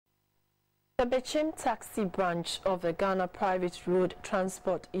The Bechem Taxi branch of the Ghana Private Road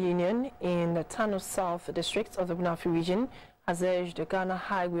Transport Union in the Tano South District of the Bono Ahafo Region has urged the Ghana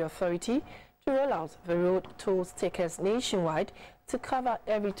Highway Authority to roll out the road toll stickers nationwide to cover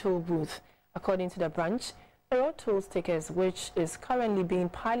every toll booth. According to the branch, the road toll stickers, which is currently being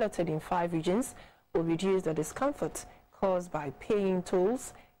piloted in 5 regions, will reduce the discomfort caused by paying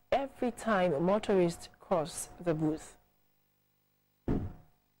tolls every time motorists cross the booth.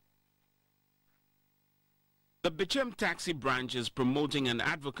 The Bechem Taxi branch is promoting an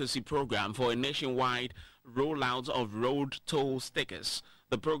advocacy program for a nationwide rollout of road toll stickers.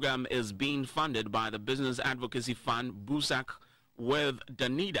 The program is being funded by the Business Advocacy Fund, BUSAC, with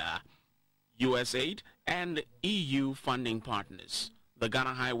Danida, USAID, and EU funding partners. The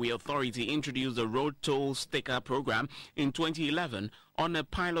Ghana Highway Authority introduced the road toll sticker program in 2011 on a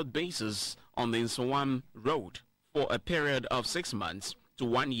pilot basis on the Nsawam Road for a period of 6 months to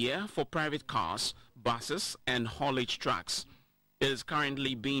 1 year for private cars, buses, and haulage trucks. It is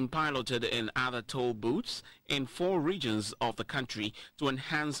currently being piloted in other toll booths in 4 regions of the country to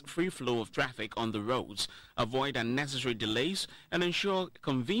enhance free flow of traffic on the roads, avoid unnecessary delays, and ensure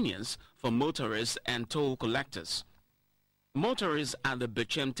convenience for motorists and toll collectors. Motorists at the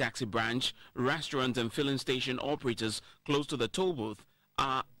Bechem Taxi branch, restaurant and filling station operators close to the toll booth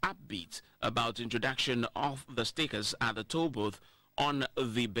are upbeat about introduction of the stickers at the toll booth on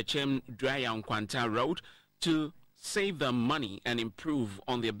the Bechem Draya Nkwanta Road to save them money and improve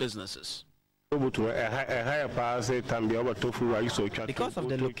on their businesses. Because of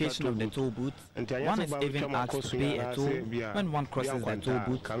the location of the toll booth, one is even asked to pay a toll when one crosses the toll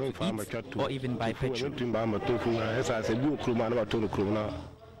booth to eat or even buy petrol.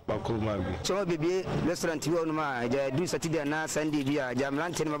 So baby restaurant do Saturday na Sunday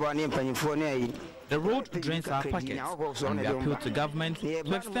the road drains our pockets, and we appeal to government to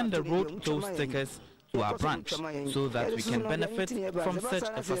extend the road toll stickers to our branch so that we can benefit from such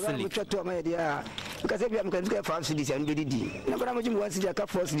a facility.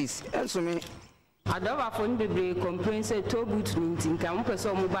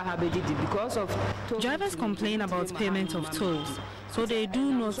 Drivers complain about payment of tolls, so they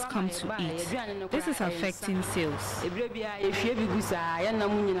do not come to eat. This is affecting sales. But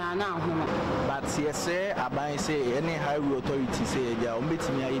any highway authority say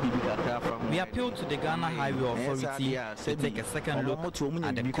we appeal to the Ghana Highway Authority to take a second look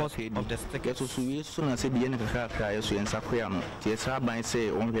at the cost of the stickers.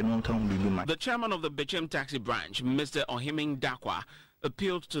 The chairman of the Bechem Taxi branch, Mr. Ohiming Dakwa,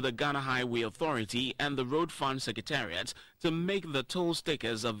 appealed to the Ghana Highway Authority and the Road Fund Secretariat to make the toll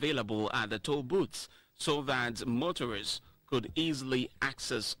stickers available at the toll booths so that motorists could easily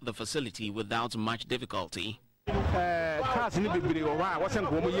access the facility without much difficulty.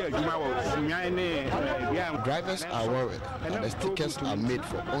 Drivers are worried that the stickers are made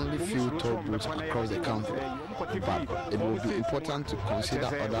for only few toll booths across the country, but it will be important to consider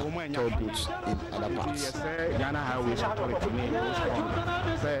other toll booths in other parts.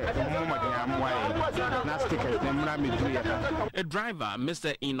 A driver,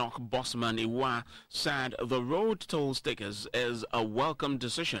 Mr. Enoch Bossman Iwa, said the road toll stickers is a welcome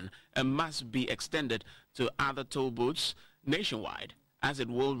decision and must be extended to other toll booths nationwide, as it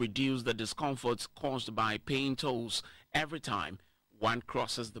will reduce the discomforts caused by paying tolls every time one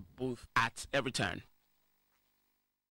crosses the booth at every turn.